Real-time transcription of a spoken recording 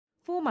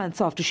4 months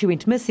after she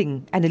went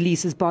missing,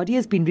 Anelisa's body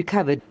has been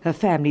recovered. Her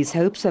family's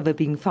hopes of her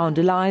being found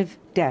alive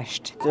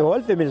dashed. The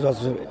whole family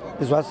was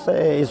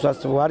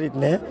worried,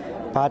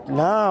 but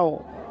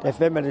now the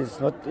family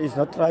is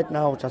not right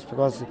now just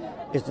because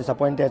it's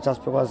disappointed,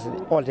 just because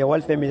all the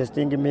whole family is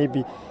thinking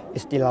maybe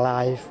it's still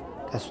alive.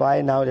 That's why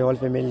now the whole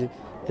family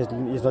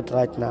is not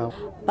right now.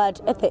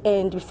 But at the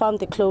end, we found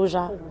the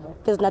closure.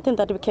 There's nothing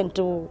that we can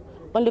do.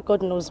 Only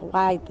God knows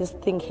why this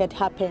thing had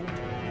happened.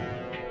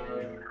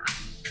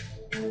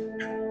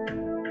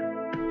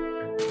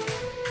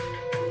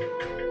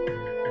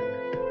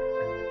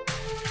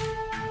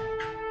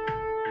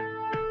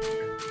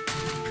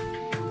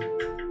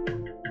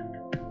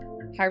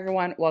 Hi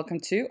everyone,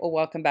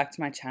 welcome back to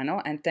my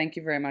channel, and thank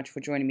you very much for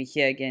joining me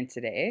here again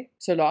today.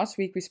 So last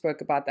week we spoke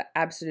about the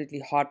absolutely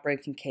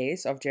heartbreaking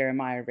case of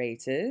Jeremiah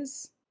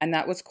Reiters, and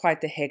that was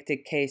quite the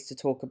hectic case to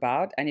talk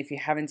about, and if you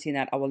haven't seen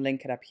that, I will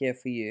link it up here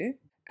for you.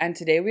 And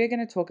today we're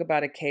going to talk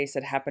about a case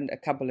that happened a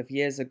couple of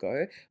years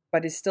ago,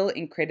 but is still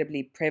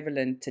incredibly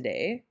prevalent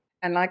today.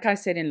 And like I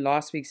said in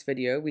last week's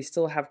video, we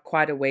still have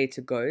quite a way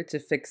to go to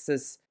fix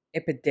this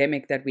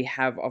epidemic that we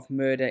have of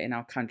murder in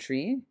our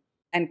country.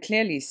 And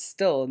clearly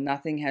still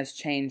nothing has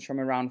changed from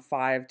around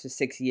 5 to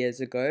 6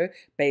 years ago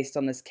based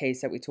on this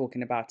case that we're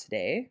talking about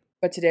today.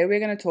 But today we're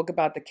going to talk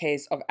about the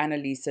case of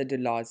Anelisa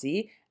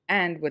Dulaze.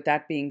 And with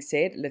that being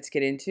said, let's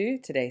get into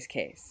today's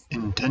case.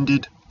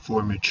 Intended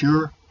for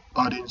mature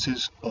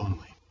audiences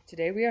only.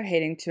 Today we are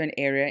heading to an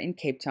area in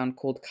Cape Town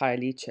called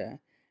Khayelitsha.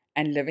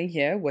 And living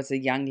here was a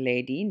young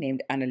lady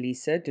named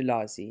Anelisa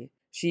Dulaze.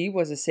 She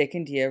was a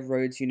second-year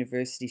Rhodes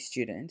University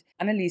student.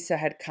 Anelisa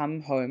had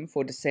come home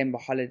for December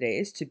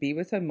holidays to be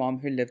with her mom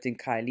who lived in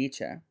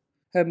Khayelitsha.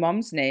 Her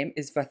mom's name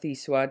is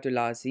Anelisa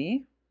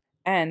Dulaze,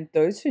 and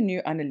those who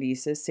knew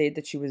Anelisa said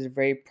that she was a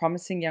very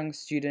promising young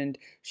student,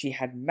 she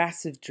had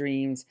massive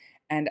dreams,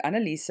 and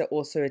Anelisa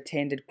also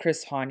attended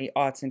Chris Hani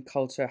Arts and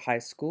Culture High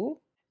School.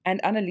 And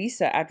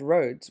Anelisa at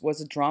Rhodes was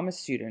a drama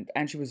student,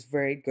 and she was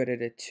very good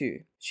at it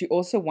too. She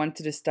also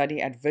wanted to study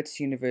at Wits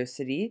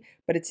University,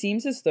 but it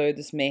seems as though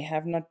this may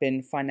have not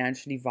been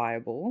financially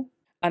viable.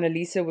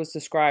 Anelisa was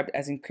described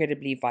as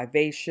incredibly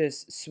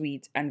vivacious,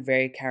 sweet, and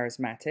very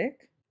charismatic.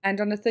 And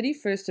on the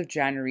 31st of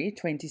January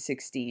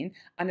 2016,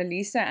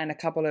 Anelisa and a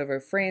couple of her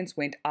friends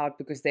went out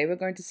because they were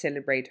going to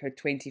celebrate her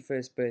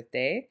 21st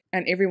birthday.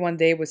 And everyone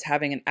there was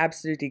having an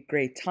absolutely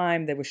great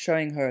time. They were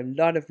showing her a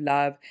lot of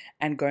love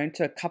and going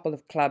to a couple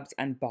of clubs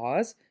and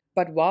bars.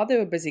 But while they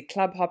were busy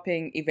club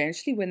hopping,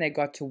 eventually when they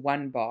got to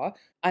one bar,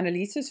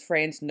 Anelisa's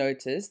friends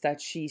noticed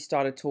that she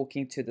started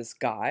talking to this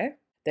guy.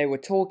 They were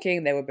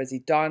talking, they were busy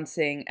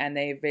dancing, and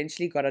they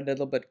eventually got a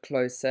little bit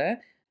closer.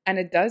 And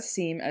it does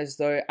seem as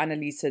though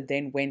Anelisa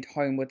then went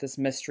home with this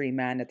mystery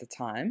man at the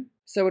time.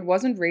 So it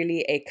wasn't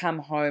really a come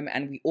home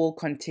and we all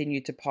continue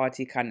to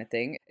party kind of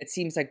thing. It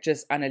seems like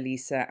just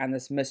Anelisa and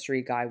this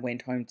mystery guy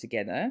went home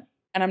together.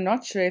 And I'm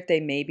not sure if they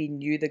maybe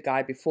knew the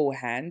guy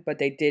beforehand, but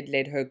they did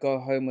let her go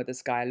home with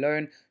this guy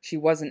alone. She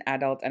was an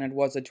adult and it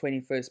was her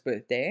 21st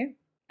birthday.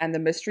 And the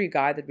mystery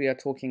guy that we are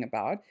talking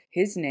about,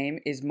 his name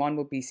is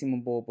Monwabisi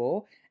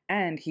Mbobo.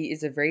 And he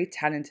is a very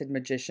talented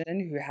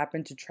magician who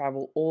happened to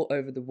travel all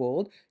over the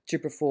world to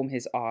perform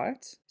his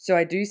art. So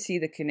I do see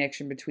the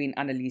connection between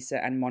Anelisa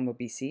and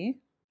Monwabisi.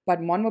 But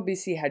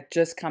Monwabisi had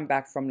just come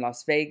back from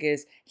Las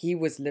Vegas. He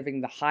was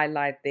living the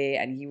highlight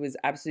there and he was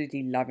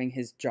absolutely loving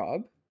his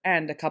job.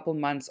 And a couple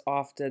months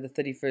after the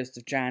 31st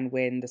of Jan,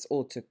 when this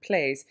all took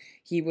place,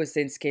 he was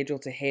then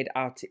scheduled to head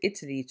out to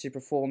Italy to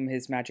perform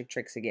his magic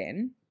tricks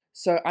again.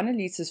 So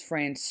Anelisa's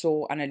friends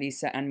saw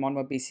Anelisa and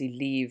Monwabisi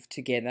leave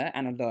together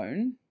and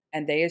alone.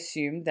 And they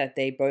assumed that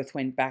they both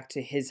went back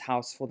to his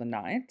house for the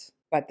night.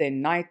 But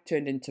then night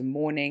turned into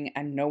morning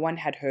and no one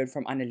had heard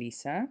from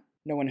Anelisa.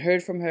 No one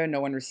heard from her,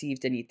 no one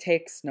received any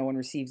texts, no one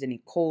received any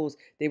calls.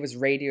 There was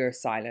radio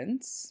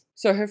silence.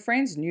 So her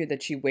friends knew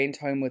that she went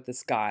home with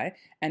this guy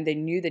and they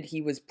knew that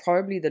he was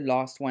probably the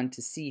last one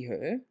to see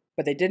her.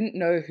 But they didn't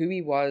know who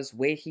he was,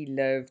 where he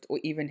lived, or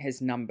even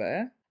his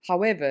number.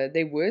 However,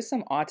 there were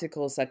some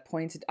articles that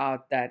pointed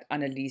out that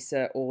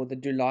Anelisa or the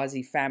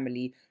Dulaze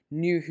family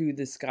knew who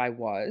this guy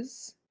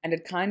was, and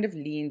it kind of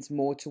leans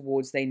more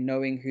towards they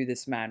knowing who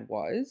this man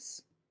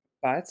was.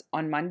 But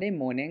on Monday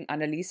morning,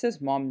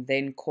 Anelisa's mom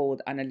then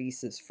called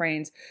Anelisa's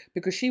friends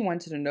because she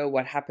wanted to know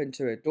what happened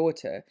to her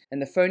daughter. And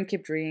the phone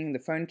kept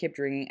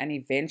ringing, and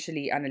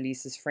eventually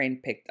Anelisa's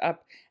friend picked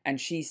up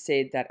and she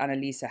said that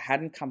Anelisa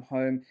hadn't come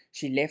home.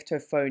 She left her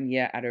phone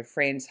here at her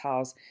friend's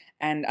house,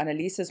 and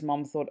Anelisa's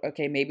mom thought,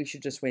 okay, maybe she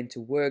just went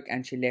to work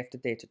and she left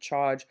it there to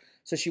charge.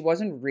 So she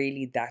wasn't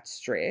really that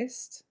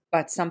stressed,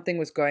 but something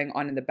was going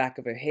on in the back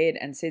of her head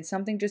and said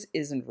something just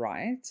isn't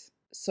right.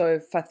 So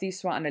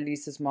Fatiswa,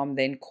 Anelisa's mom,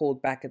 then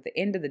called back at the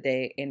end of the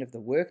day, end of the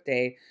work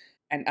day,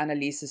 and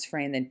Anelisa's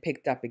friend then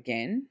picked up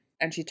again.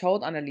 and she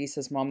told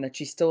Anelisa's mom that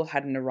she still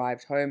hadn't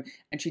arrived home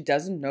and she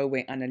doesn't know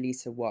where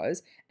Anelisa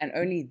was, and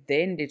only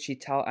then did she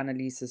tell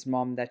Anelisa's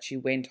mom that she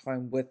went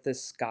home with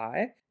this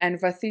guy.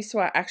 And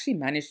Vathiswa actually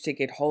managed to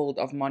get hold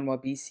of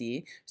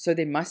Monwabisi, so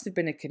there must have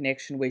been a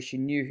connection where she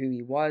knew who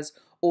he was,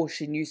 or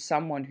she knew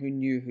someone who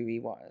knew who he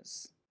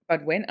was.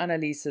 But when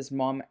Anelisa's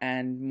mom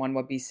and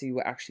Monwabisi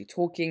were actually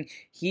talking,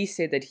 he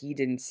said that he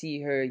didn't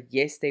see her.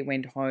 Yes, they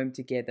went home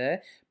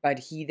together, but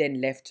he then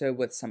left her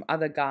with some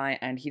other guy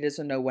and he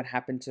doesn't know what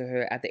happened to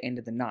her at the end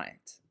of the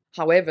night.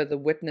 However, the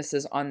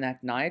witnesses on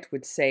that night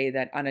would say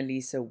that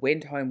Anelisa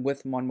went home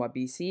with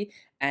Monwabisi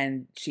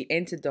and she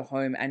entered the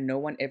home and no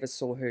one ever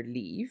saw her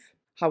leave.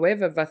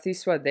 However,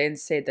 Vathiswa then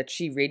said that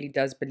she really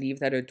does believe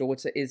that her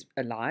daughter is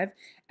alive,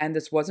 and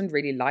this wasn't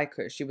really like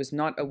her. She was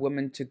not a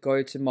woman to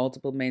go to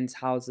multiple men's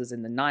houses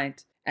in the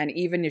night, and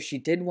even if she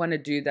did want to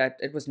do that,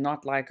 it was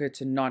not like her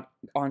to not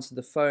answer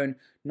the phone,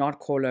 not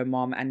call her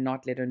mom, and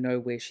not let her know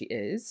where she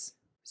is.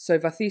 So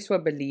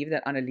Vathiswa believed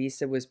that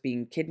Anelisa was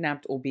being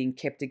kidnapped or being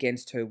kept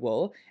against her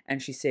will, and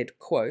she said,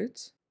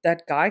 quote,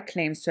 "That guy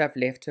claims to have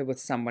left her with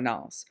someone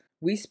else.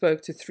 We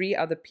spoke to 3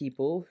 other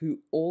people who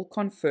all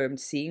confirmed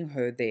seeing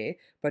her there,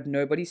 but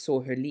nobody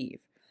saw her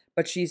leave.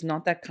 But she's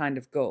not that kind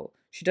of girl.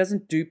 She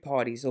doesn't do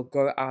parties or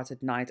go out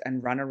at night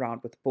and run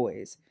around with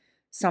boys.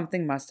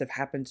 Something must have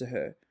happened to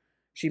her.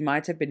 She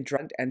might have been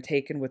drugged and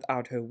taken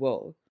without her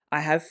will. I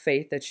have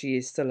faith that she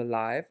is still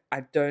alive.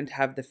 I don't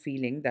have the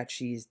feeling that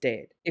she is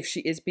dead. If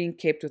she is being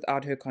kept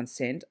without her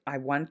consent, I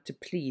want to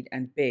plead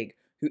and beg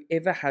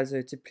whoever has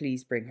her to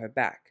please bring her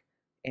back."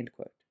 End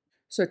quote.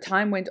 So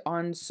time went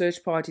on,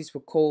 search parties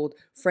were called,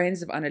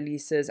 friends of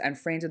Anelisa's and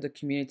friends of the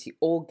community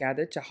all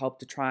gathered to help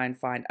to try and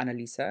find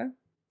Anelisa.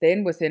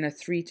 Then within a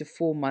 3 to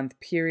 4 month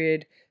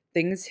period,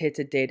 things hit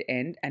a dead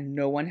end and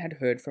no one had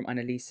heard from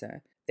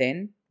Anelisa.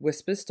 Then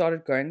whispers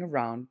started going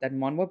around that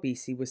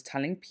Monwabisi was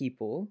telling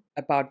people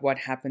about what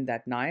happened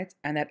that night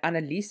and that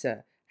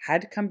Anelisa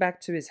had come back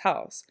to his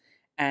house,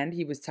 and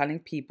he was telling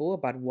people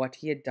about what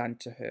he had done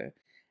to her.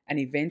 And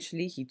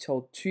eventually he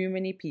told too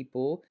many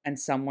people and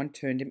someone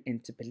turned him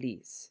into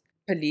police.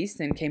 Police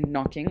then came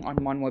knocking on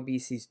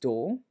Monwabisi's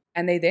door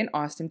and they then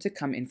asked him to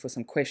come in for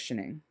some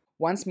questioning.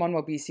 Once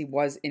Monwabisi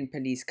was in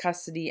police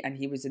custody and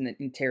he was in the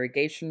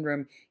interrogation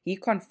room, he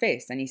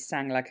confessed and he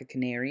sang like a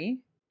canary.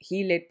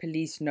 He let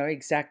police know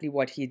exactly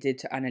what he did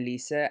to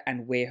Anelisa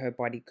and where her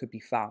body could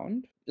be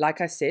found. Like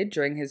I said,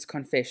 during his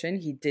confession,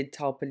 he did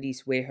tell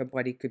police where her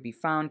body could be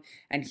found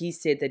and he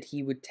said that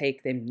he would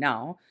take them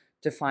now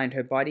to find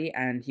her body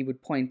and he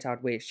would point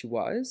out where she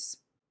was.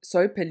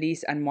 So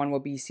police and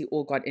Monwabisi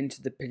all got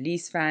into the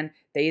police van.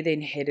 They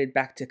then headed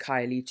back to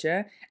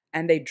Khayelitsha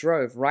and they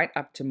drove right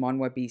up to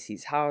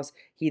Monwabisi's house.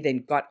 He then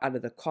got out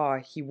of the car.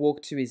 He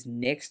walked to his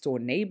next door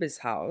neighbor's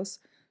house,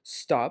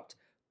 stopped,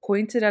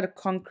 pointed at a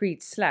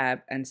concrete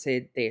slab and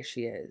said, "There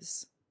she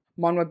is."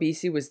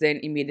 Monwabisi was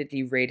then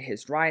immediately read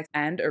his rights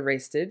and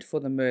arrested for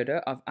the murder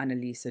of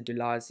Anelisa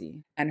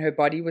Dulaze, and her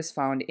body was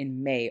found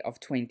in May of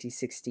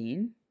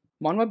 2016.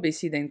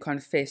 Monwabisi then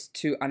confessed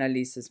to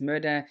Anelisa's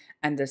murder,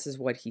 and this is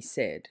what he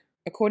said.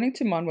 According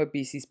to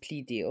Monwabisi's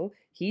plea deal,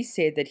 he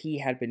said that he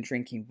had been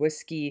drinking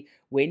whiskey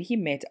when he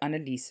met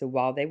Anelisa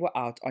while they were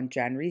out on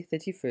January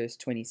 31st,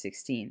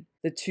 2016.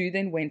 The two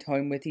then went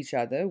home with each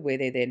other where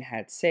they then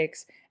had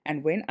sex,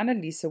 and when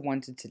Anelisa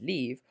wanted to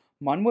leave,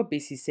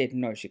 Monwabisi said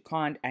no she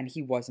can't and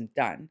he wasn't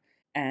done.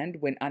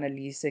 And when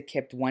Anelisa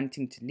kept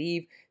wanting to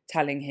leave,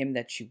 telling him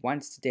that she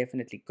wants to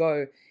definitely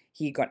go,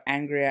 he got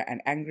angrier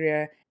and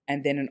angrier,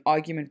 and then an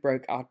argument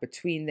broke out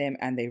between them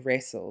and they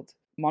wrestled.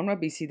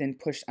 Monwabisi then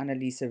pushed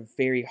Anelisa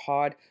very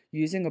hard,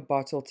 using a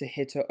bottle to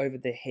hit her over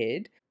the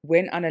head.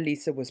 When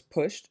Anelisa was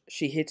pushed,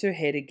 she hit her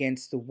head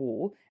against the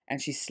wall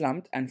and she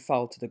slumped and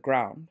fell to the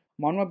ground.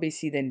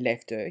 Monwabisi then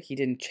left her. He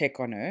didn't check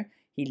on her.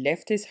 He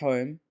left his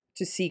home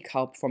to seek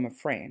help from a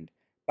friend,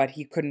 but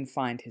he couldn't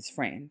find his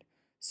friend.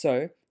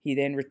 So he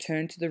then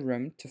returned to the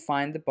room to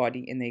find the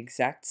body in the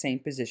exact same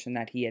position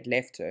that he had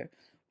left her,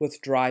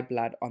 with dry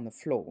blood on the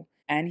floor.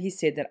 And he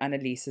said that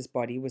Anelisa's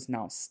body was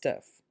now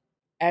stiff.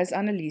 As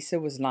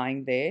Anelisa was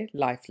lying there,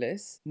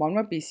 lifeless,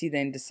 Monwabisi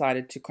then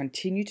decided to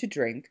continue to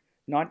drink,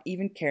 not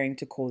even caring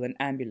to call an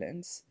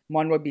ambulance.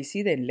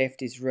 Monwabisi then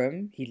left his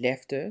room, he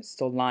left her,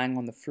 still lying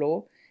on the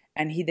floor,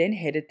 and he then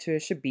headed to a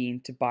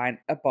shebeen to buy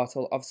a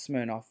bottle of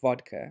Smirnoff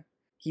vodka.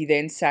 He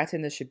then sat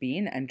in the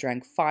shebeen and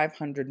drank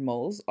 500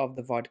 ml of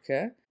the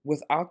vodka.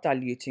 Without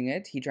diluting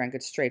it, he drank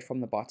it straight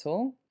from the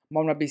bottle.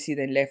 Monwabisi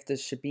then left the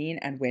shebeen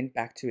and went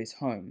back to his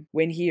home.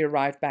 When he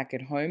arrived back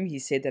at home, he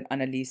said that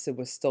Anelisa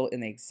was still in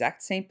the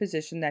exact same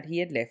position that he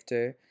had left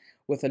her,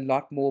 with a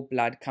lot more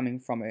blood coming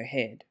from her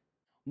head.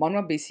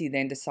 Monwabisi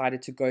then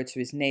decided to go to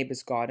his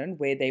neighbor's garden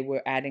where they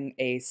were adding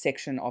a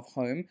section of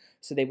home,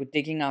 so they were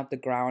digging out the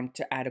ground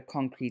to add a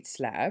concrete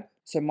slab.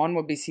 So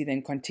Monwabisi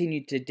then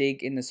continued to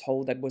dig in this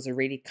hole that was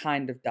already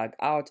kind of dug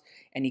out,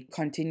 and he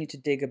continued to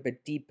dig a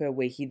bit deeper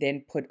where he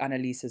then put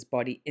Anelisa's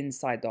body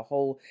inside the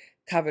hole,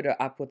 covered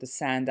her up with the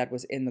sand that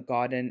was in the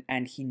garden,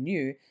 and he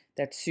knew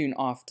that soon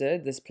after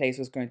this place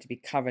was going to be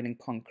covered in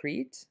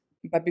concrete.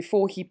 But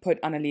before he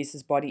put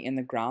Anelisa's body in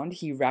the ground,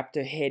 he wrapped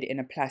her head in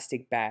a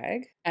plastic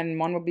bag. And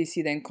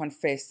Monwabisi then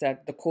confessed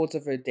that the cause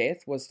of her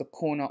death was the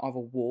corner of a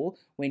wall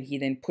when he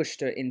then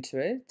pushed her into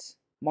it.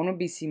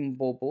 Monwabisi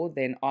Mbobo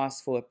then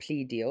asked for a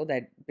plea deal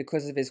that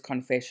because of his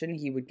confession,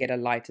 he would get a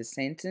lighter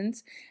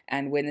sentence.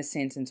 And when the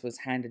sentence was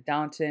handed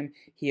down to him,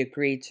 he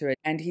agreed to it.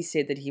 And he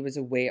said that he was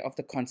aware of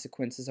the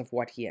consequences of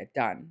what he had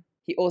done.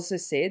 He also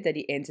said that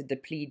he entered the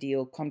plea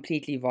deal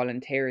completely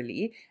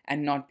voluntarily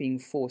and not being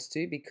forced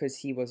to because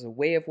he was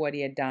aware of what he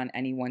had done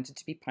and he wanted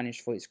to be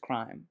punished for his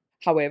crime.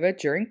 However,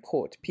 during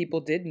court, people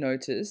did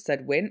notice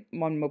that when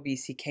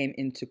Monwabisi came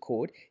into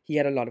court, he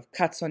had a lot of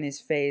cuts on his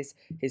face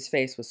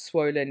was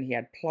swollen, he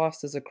had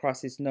plasters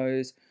across his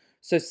nose,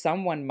 so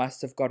someone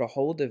must have got a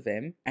hold of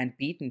him and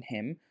beaten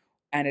him,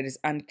 and it is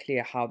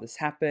unclear how this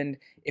happened,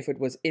 if it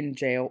was in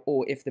jail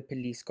or if the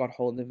police got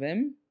hold of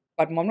him.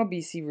 But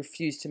Monwabisi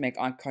refused to make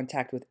eye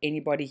contact with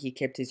anybody. He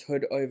kept his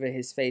hood over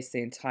his face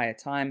the entire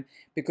time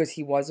because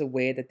he was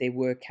aware that there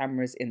were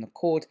cameras in the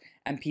court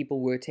and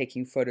people were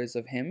taking photos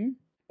of him.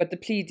 But the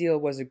plea deal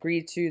was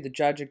agreed to, the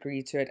judge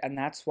agreed to it, and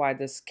that's why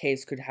this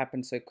case could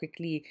happen so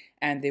quickly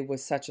and there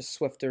was such a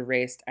swift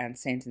arrest and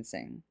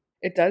sentencing.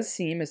 It does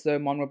seem as though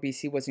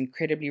Monwabisi was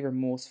incredibly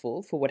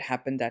remorseful for what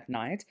happened that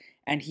night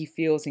and he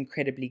feels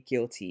incredibly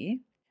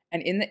guilty.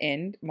 And in the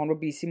end,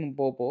 Monwabisi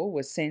Mbobo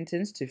was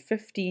sentenced to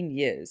 15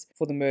 years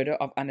for the murder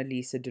of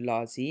Anelisa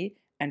Dulaze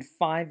and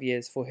 5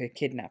 years for her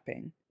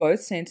kidnapping.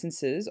 Both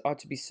sentences are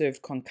to be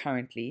served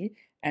concurrently,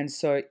 and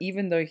so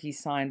even though he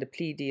signed a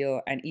plea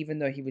deal and even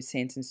though he was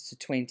sentenced to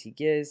 20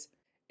 years,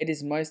 it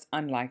is most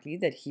unlikely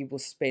that he will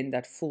spend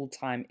that full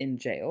time in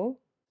jail.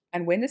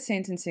 And when the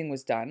sentencing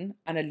was done,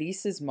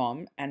 Anelisa's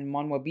mom and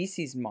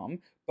Monwabisi's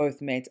mom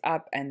both met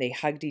up and they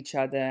hugged each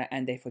other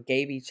and they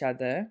forgave each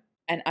other.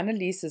 And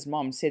Anelisa's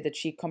mom said that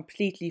she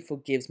completely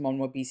forgives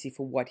Monwabisi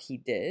for what he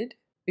did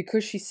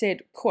because she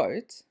said,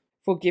 quote,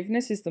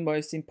 "Forgiveness is the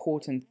most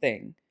important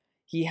thing.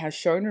 He has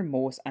shown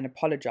remorse and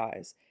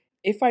apologized.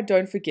 If I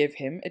don't forgive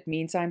him, it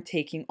means I'm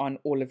taking on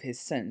all of his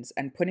sins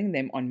and putting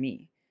them on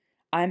me.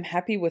 I am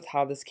happy with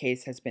how this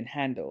case has been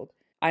handled.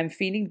 I am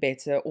feeling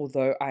better,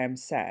 although I am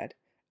sad.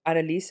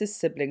 Anelisa's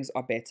siblings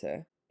are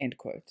better." End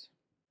quote.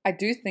 I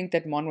do think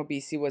that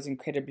Monwabisi was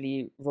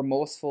incredibly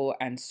remorseful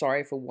and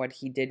sorry for what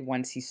he did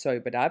once he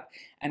sobered up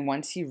and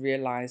once he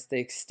realized the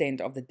extent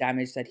of the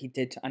damage that he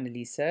did to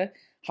Anelisa.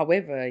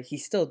 However, he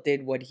still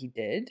did what he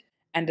did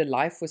and a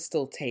life was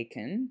still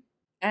taken.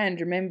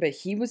 And remember,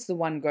 he was the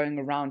one going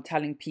around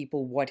telling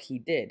people what he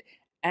did.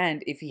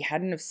 And if he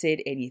hadn't have said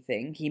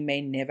anything, he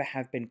may never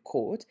have been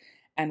caught.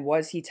 And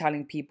was he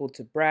telling people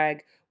to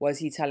brag? Was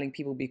he telling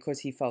people because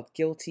he felt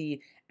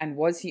guilty? And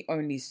was he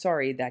only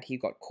sorry that he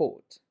got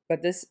caught?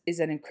 But this is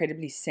an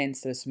incredibly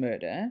senseless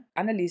murder.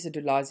 Anelisa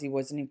Dulaze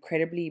was an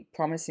incredibly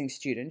promising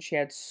student. She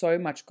had so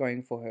much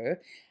going for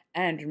her.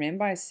 And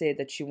remember I said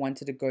that she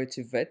wanted to go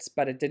to Wits,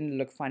 but it didn't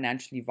look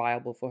financially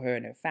viable for her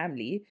and her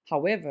family.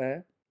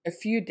 However, a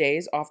few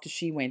days after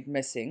she went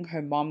missing,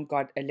 her mom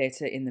got a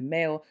letter in the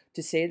mail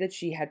to say that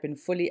she had been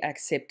fully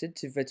accepted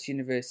to Wits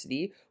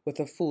University with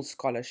a full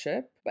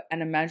scholarship.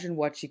 And imagine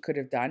what she could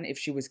have done if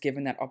she was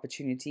given that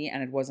opportunity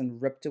and it wasn't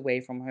ripped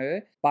away from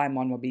her by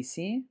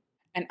Monwabisi.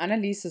 And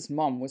Anelisa's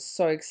mom was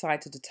so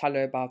excited to tell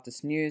her about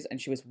this news, and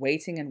she was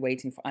waiting and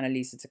waiting for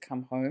Anelisa to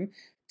come home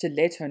to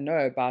let her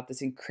know about this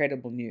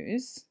incredible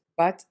news.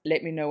 But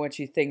let me know what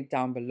you think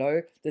down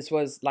below. This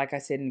was, like I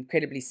said, an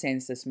incredibly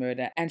senseless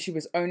murder, and she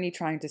was only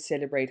trying to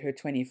celebrate her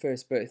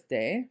 21st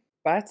birthday.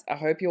 But I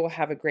hope you all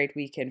have a great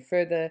weekend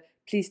further.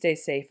 Please stay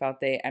safe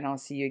out there, and I'll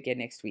see you again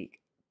next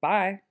week.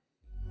 Bye!